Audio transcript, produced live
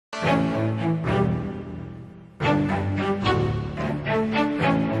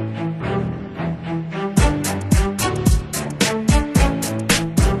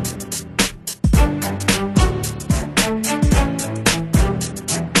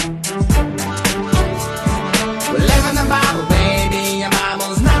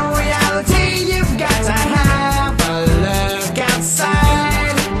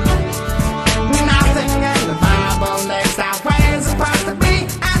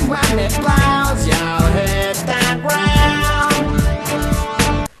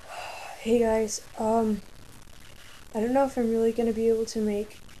guys, I don't know if I'm really gonna be able to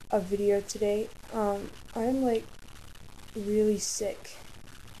make a video today. I'm like really sick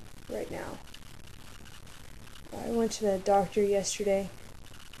right now. I went to the doctor yesterday.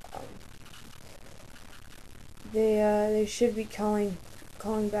 They should be calling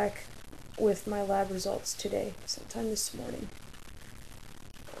back with my lab results today, sometime this morning.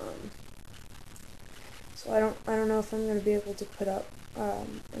 So I don't know if I'm gonna be able to put up a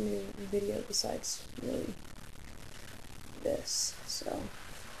new video besides really this. So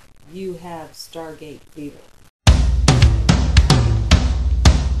you have Stargate fever.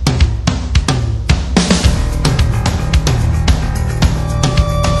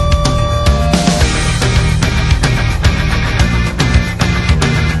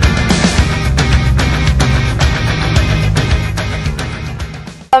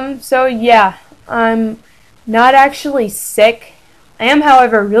 So yeah, I'm not actually sick. I am,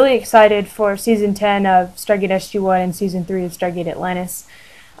 however, really excited for Season 10 of Stargate SG-1 and Season 3 of Stargate Atlantis.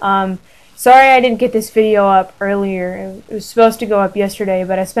 Sorry I didn't get this video up earlier. It was supposed to go up yesterday,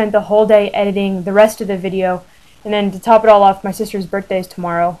 but I spent the whole day editing the rest of the video. And then to top it all off, my sister's birthday is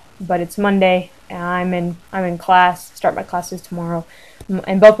tomorrow, but it's Monday, and I'm in class, start my classes tomorrow,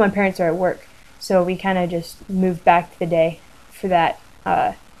 and both my parents are at work. So we kind of just moved back the day for that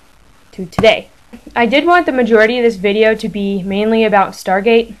to today. I did want the majority of this video to be mainly about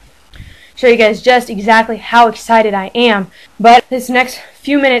Stargate, show you guys just exactly how excited I am, but this next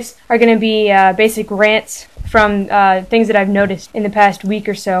few minutes are going to be basic rants from things that I've noticed in the past week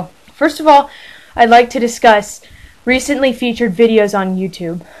or so. First of all, I'd like to discuss recently featured videos on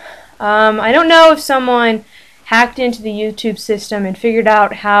YouTube. I don't know if someone hacked into the YouTube system and figured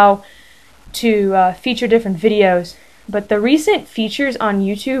out how to feature different videos, but the recent features on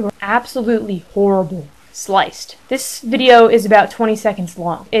YouTube are absolutely horrible. Sliced. This video is about 20 seconds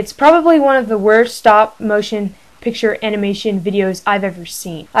long. It's probably one of the worst stop motion picture animation videos I've ever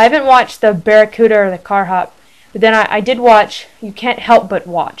seen. I haven't watched the Barracuda or the Car Hop, but then I did watch You Can't Help But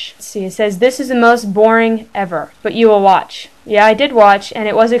Watch. Let's see, it says this is the most boring ever, but you will watch. Yeah, I did watch, and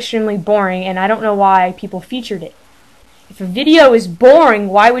it was extremely boring, and I don't know why people featured it. If a video is boring,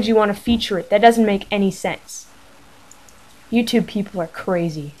 why would you want to feature it? That doesn't make any sense. YouTube people are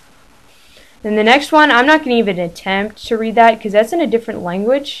crazy. Then the next one, I'm not going to even attempt to read that because that's in a different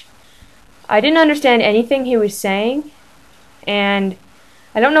language. I didn't understand anything he was saying, and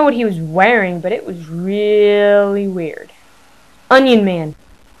I don't know what he was wearing, but it was really weird. Onion Man.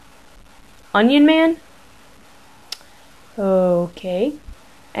 Onion Man? Okay.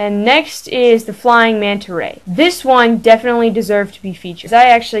 And next is the Flying Manta Ray. This one definitely deserved to be featured. I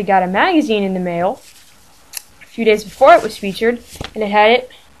actually got a magazine in the mail a few days before it was featured, and it had it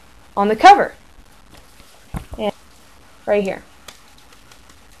on the cover. And right here.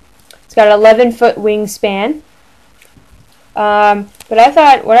 It's got an 11-foot wingspan. But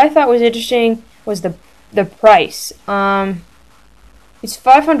what I thought was interesting was the price. It's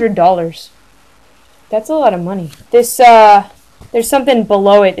 $500. That's a lot of money. This there's something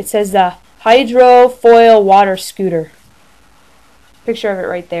below it. It says the Hydrofoil Water Scooter. Picture of it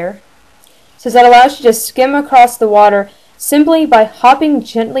right there. It says that allows you to skim across the water simply by hopping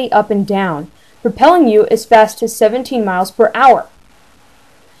gently up and down, propelling you as fast as 17 miles per hour.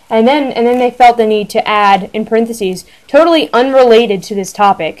 And then they felt the need to add, in parentheses, totally unrelated to this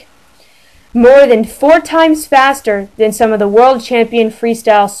topic, more than 4 times faster than some of the world champion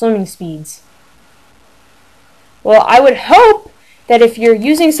freestyle swimming speeds. Well, I would hope that if you're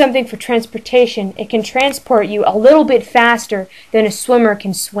using something for transportation, it can transport you a little bit faster than a swimmer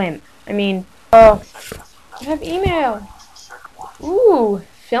can swim. I mean, I have email. Ooh,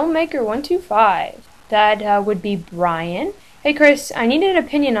 Filmmaker125. That would be Brian. Hey Chris, I need an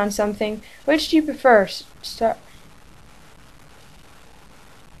opinion on something. Which do you prefer? Are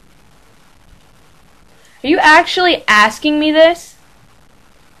you actually asking me this?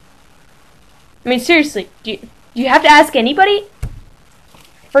 I mean, seriously, do you have to ask anybody?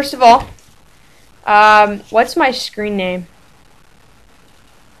 First of all, what's my screen name?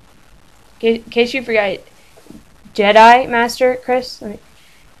 In case you forgot, JediMstrKris?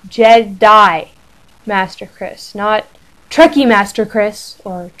 JediMstrKris, not Trekkie Master Chris,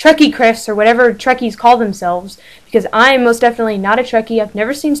 or Trekkie Chris, or whatever Trekkies call themselves, because I am most definitely not a Trekkie. I've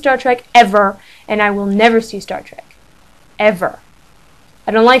never seen Star Trek, ever, and I will never see Star Trek. Ever.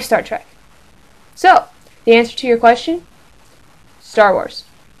 I don't like Star Trek. So, the answer to your question? Star Wars.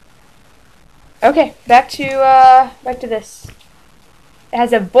 Okay, back to this. It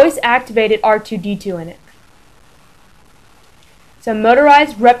has a voice-activated R2-D2 in it. It's a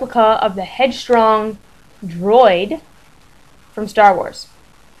motorized replica of the headstrong droid from Star Wars.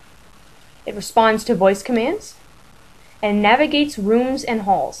 It responds to voice commands and navigates rooms and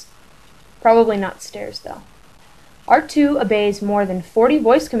halls. Probably not stairs, though. R2 obeys more than 40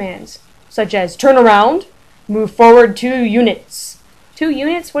 voice commands, such as turn around, move forward 2 units. 2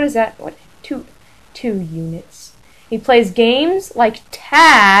 units? What is that? What? 2 units. He plays games like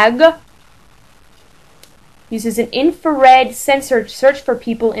tag, uses an infrared sensor to search for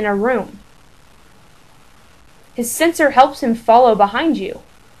people in a room. His sensor helps him follow behind you,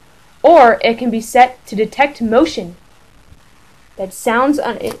 or it can be set to detect motion. That sounds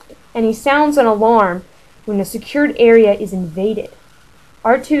and he sounds an alarm when a secured area is invaded.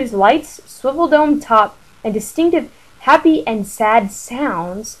 R2's lights, swivel dome top, and distinctive happy and sad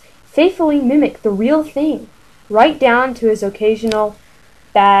sounds faithfully mimic the real thing, right down to his occasional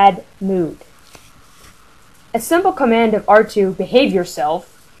bad mood. A simple command of R2, behave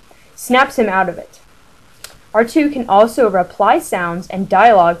yourself, snaps him out of it. R2 can also reply sounds and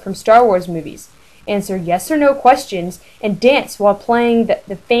dialogue from Star Wars movies, answer yes or no questions, and dance while playing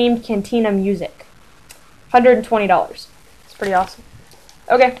the famed Cantina music. $120. It's pretty awesome.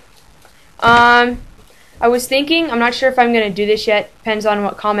 Okay. I was thinking, I'm not sure if I'm going to do this yet, depends on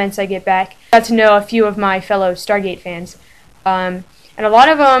what comments I get back. I got to know a few of my fellow Stargate fans. And a lot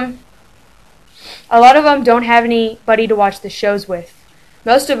of them don't have anybody to watch the shows with.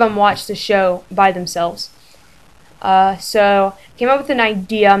 Most of them watch the show by themselves. So I came up with an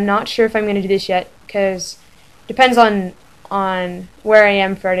idea. I'm not sure if I'm going to do this yet, because it depends on where I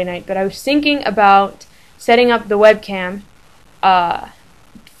am Friday night. But I was thinking about setting up the webcam,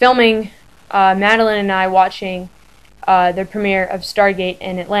 filming Madeline and I watching the premiere of Stargate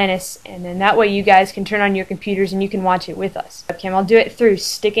in Atlantis, and then that way you guys can turn on your computers and you can watch it with us. Webcam. I'll do it through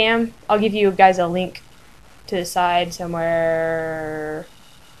Stickam. I'll give you guys a link to the side somewhere.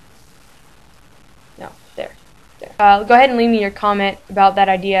 No, there. Go ahead and leave me your comment about that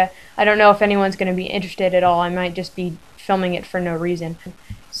idea. I don't know if anyone's going to be interested at all. I might just be filming it for no reason.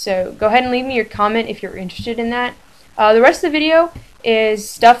 So go ahead and leave me your comment if you're interested in that. The rest of the video is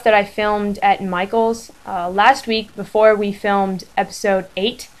stuff that I filmed at Michael's. Last week, before we filmed episode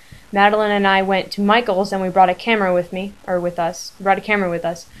 8, Madeline and I went to Michael's and we brought a camera with us.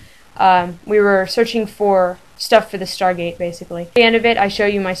 We were searching for stuff for the Stargate, basically. At the end of it, I show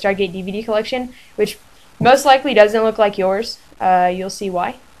you my Stargate DVD collection, which most likely doesn't look like yours. You'll see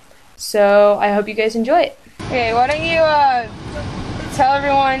why. So I hope you guys enjoy it. Okay, why don't you tell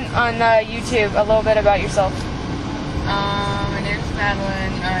everyone on YouTube a little bit about yourself? My name's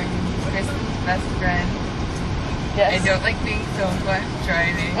Madeline. I'm Chris' best friend. Yes. I don't like being filmed while I'm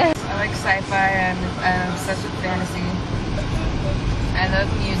driving. I like sci-fi. I'm obsessed with fantasy. I love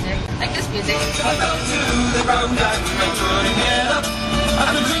music. I like this music.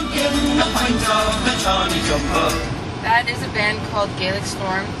 That is a band called Gaelic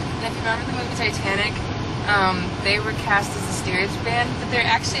Storm. And if you remember the movie Titanic, they were cast as a steerage band, but they're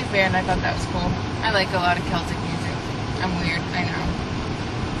actually a band. I thought that was cool. I like a lot of Celtic music. I'm weird, I know.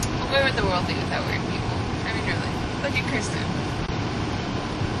 But where would the world be without weird people? I mean, really. Look at Kristen.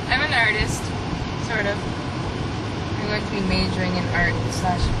 I'm an artist, sort of. I'm going to be majoring in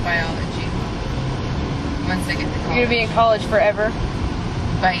art/biology once I get to college. You're going to be in college forever?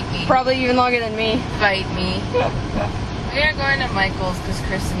 Bite me. Probably even longer than me. Bite me. We are going to Michael's because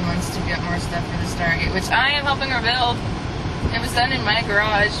Kristen wants to get more stuff for the Stargate, which I am helping her build. It was done in my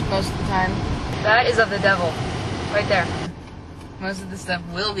garage most of the time. That is of the devil. Right there. Most of the stuff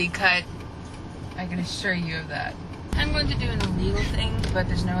will be cut. I can assure you of that. I'm going to do an illegal thing, but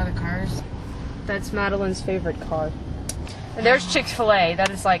there's no other cars. That's Madeline's favorite car. And there's Chick-fil-A. That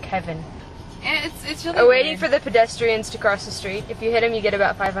is like heaven. And it's really waiting weird. for the pedestrians to cross the street. If you hit them, you get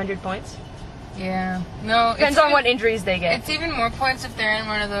about 500 points. Yeah. No. Depends on what injuries they get. It's even more points if they're in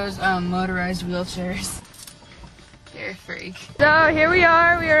one of those motorized wheelchairs. They're a freak. So here we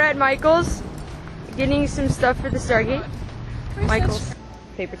are. We are at Michael's. Getting some stuff for the Stargate. Michael's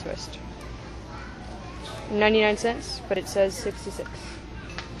paper twist. 99 cents, but it says 66.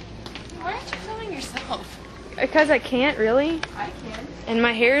 Why aren't you filming yourself? Because I can't, really. I can. And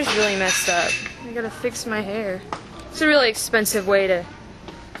my hair is really messed up. I gotta fix my hair. It's a really expensive way to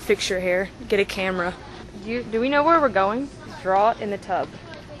fix your hair. Get a camera. Do we know where we're going? Draw it in the tub.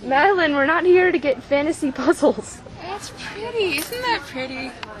 Madeline, we're not here to get fantasy puzzles. That's pretty. Isn't that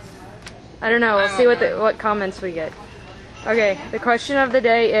pretty? I don't know. We'll see what comments we get. Okay, the question of the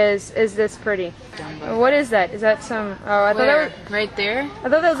day is this pretty? Dumbo. What is that? Is that some... Oh, I thought that was... Right there? I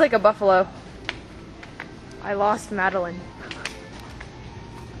thought that was like a buffalo. I lost Madeline.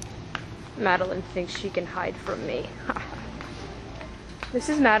 Madeline thinks she can hide from me. This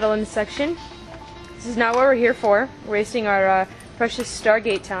is Madeline's section. This is not what we're here for. We're wasting our precious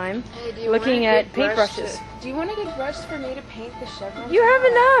Stargate time. Hey, looking at paintbrushes. Do you want a good brush for me to paint the chevron? You have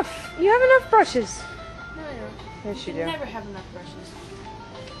enough. You have enough brushes. No, I don't. Yes, you You do. never have enough brushes.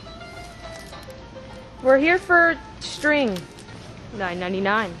 We're here for string.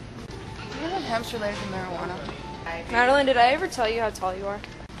 $9.99. You know that hemp's related to marijuana? Madeline, did I ever tell you how tall you are?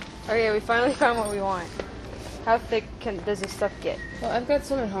 Oh yeah, we finally found what we want. How thick does this stuff get? Well, I've got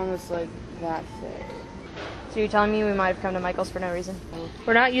some at home that's like that thick. So you're telling me we might have come to Michael's for no reason?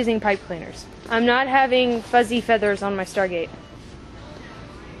 We're not using pipe cleaners. I'm not having fuzzy feathers on my Stargate.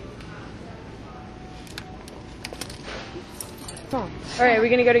 Come on. Alright, are we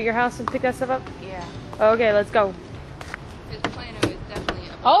gonna go to your house and pick that stuff up? Yeah. Okay, let's go. It's Plano is definitely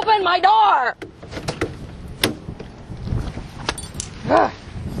up. Open my door! Ugh.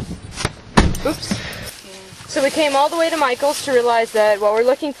 Oops. So we came all the way to Michael's to realize that what we're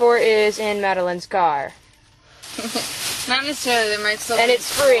looking for is in Madeline's car. Not necessarily, there might still And be it's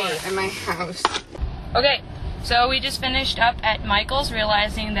free. more in my house. Okay, so we just finished up at Michael's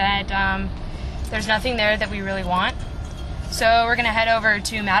realizing that there's nothing there that we really want. So we're going to head over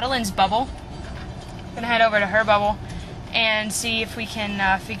to Madeline's bubble. Going to head over to her bubble and see if we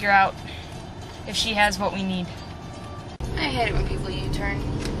can figure out if she has what we need. I hate it when people U-turn.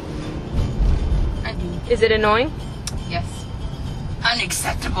 I do. Is it annoying? Yes.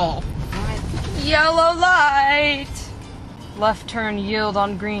 Unacceptable. Yellow light! Left turn yield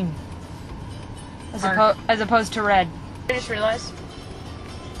on green. As opposed to red. I just realized.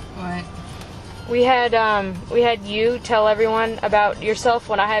 What? We had you tell everyone about yourself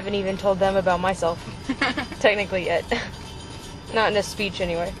when I haven't even told them about myself. Technically yet. Not in a speech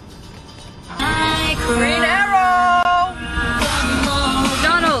anyway. Green arrow!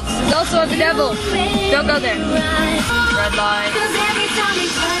 McDonald's is also a devil. Don't go there. Red light.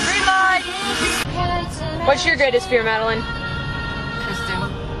 Green light! What's your greatest fear, Madeline? Kristen.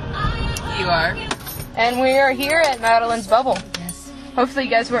 You are. And we are here at Madeline's bubble. Yes. Hopefully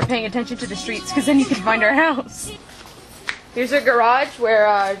you guys weren't paying attention to the streets, because then you could find our house. Here's our garage where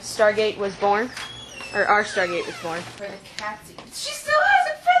Stargate was born. Or our Stargate was born. For the cats. She still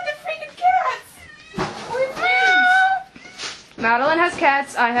hasn't fed the freaking cats! Madeline has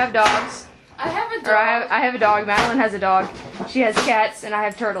cats, I have dogs. I have a dog. Or I have a dog, Madeline has a dog. She has cats, and I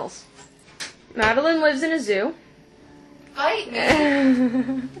have turtles. Madeline lives in a zoo. Bite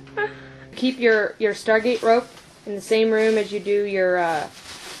me. Keep your Stargate rope in the same room as you do your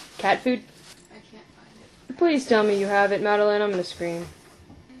cat food. I can't find it. Please tell me you have it, Madeline. I'm gonna scream.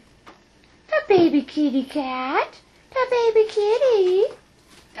 The baby kitty cat. The baby kitty.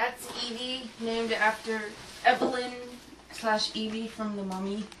 That's Evie, named after Evelyn/Evie from The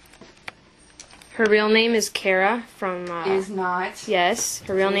Mummy. Her real name is Kara from... Is not. Yes,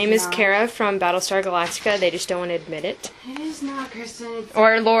 her real Is name is not. Kara from Battlestar Galactica. They just don't want to admit it. It is not, Kristen. It's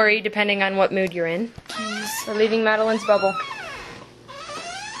Or Lori, depending on what mood you're in. We're leaving Madeline's bubble.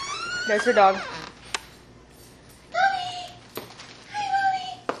 There's her dog.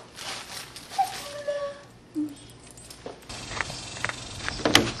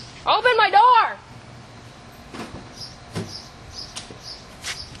 Open my door!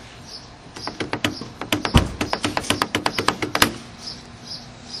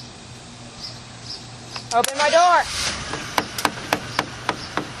 Open my door!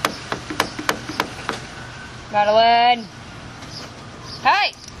 Madeline!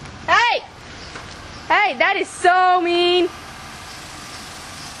 Hey! Hey! Hey, that is so mean!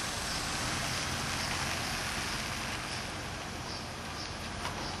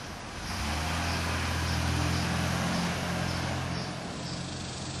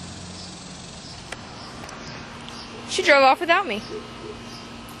 She drove off without me.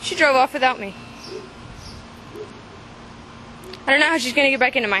 She drove off without me. I don't know how she's going to get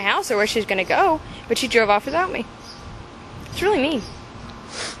back into my house or where she's going to go, but she drove off without me. It's really mean.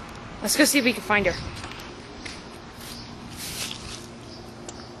 Let's go see if we can find her.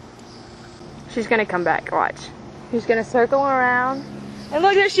 She's going to come back, watch. She's going to circle around. And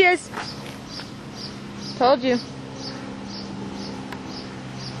look, there she is. Told you.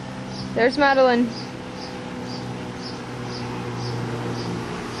 There's Madeline.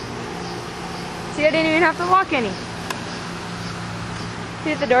 See, I didn't even have to walk any. See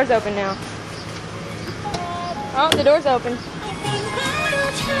if the door's open now. Oh, the door's open.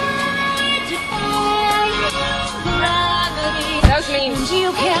 That was mean.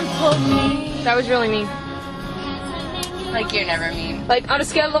 That was really mean. like you're never mean. Like on a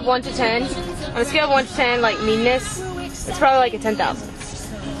scale of 1 to 10, like meanness, it's probably like a 10,000.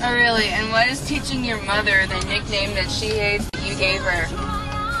 Oh, really? And what is teaching your mother the nickname that she hates that you gave her?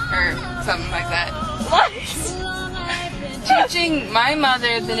 Or something like that. What? teaching my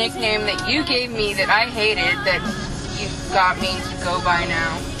mother the nickname that you gave me that I hated, that you got me to go by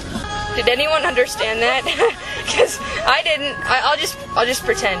now. Did anyone understand that? Because I didn't. I'll just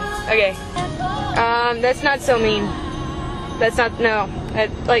pretend. Okay. That's not so mean. That's not, no.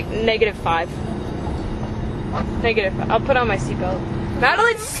 At like -5. Negative. I'll put on my seatbelt.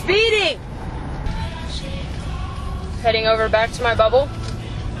 Madeline's speeding! Heading over back to my bubble.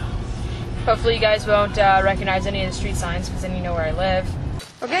 Hopefully you guys won't recognize any of the street signs, because then you know where I live.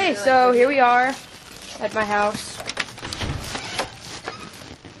 Okay, so here we are at my house.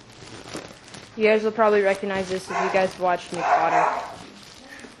 You guys will probably recognize this if you guys have watched me Potter.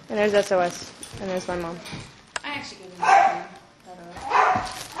 And there's SOS. And there's my mom. I actually gave him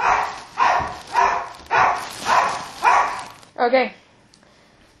Okay.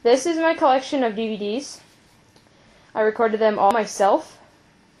 This is my collection of DVDs. I recorded them all myself.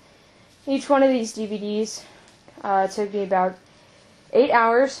 Each one of these DVDs took me about 8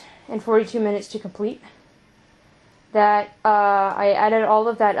 hours and 42 minutes to complete. That I added all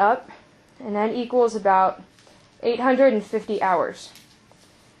of that up, and that equals about 850 hours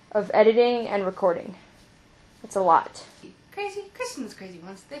of editing and recording. That's a lot. Crazy. Kristen was crazy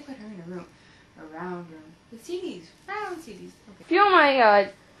once. They put her in a room, a round room, with CDs, round CDs. Okay. A few of my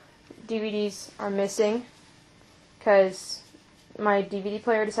DVDs are missing because my DVD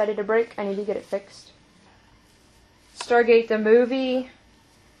player decided to break. I need to get it fixed. Stargate the movie,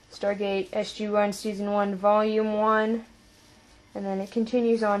 Stargate SG-1 Season 1 Volume 1, and then it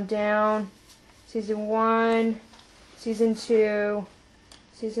continues on down. Season 1, Season 2,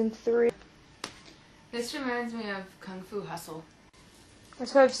 Season 3. This reminds me of Kung Fu Hustle. I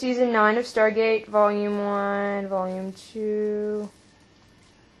also have Season 9 of Stargate, Volume 1, Volume 2,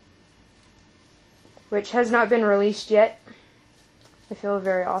 which has not been released yet. I feel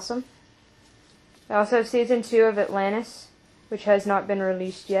very awesome. I also have Season 2 of Atlantis, which has not been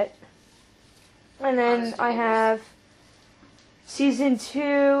released yet. And then I have Season 2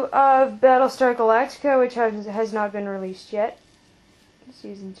 of Battlestar Galactica, which has not been released yet.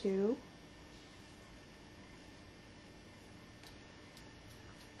 Season 2.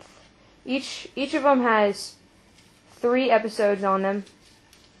 Each of them has 3 episodes on them,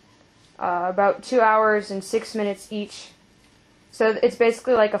 about 2 hours and 6 minutes each. So it's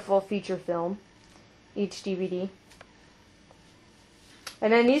basically like a full feature film, each DVD.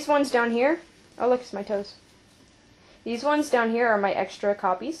 And then these ones down here, oh look, it's my toes. These ones down here are my extra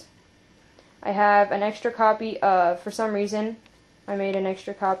copies. I have an extra copy of, for some reason, I made an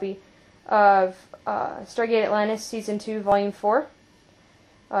extra copy of Stargate Atlantis Season 2 Volume 4.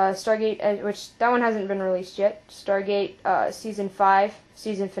 Stargate, which that one hasn't been released yet. Stargate Season 5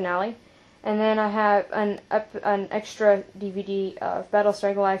 Season Finale. And then I have an extra DVD of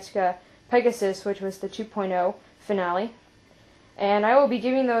Battlestar Galactica Pegasus, which was the 2.0 finale. And I will be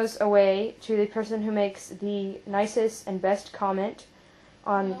giving those away to the person who makes the nicest and best comment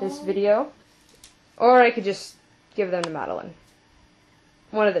on this video. Or I could just give them to Madeline.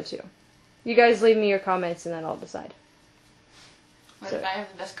 One of the two. You guys leave me your comments and then I'll decide. What if I have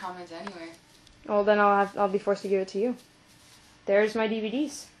the best comments anyway? Well, then I'll be forced to give it to you. There's my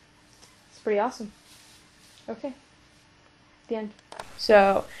DVDs. It's pretty awesome. Okay. The end.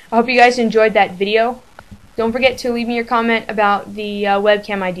 So, I hope you guys enjoyed that video. Don't forget to leave me your comment about the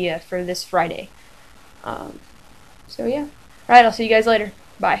webcam idea for this Friday. So yeah. Alright, I'll see you guys later.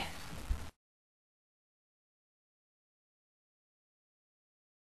 Bye.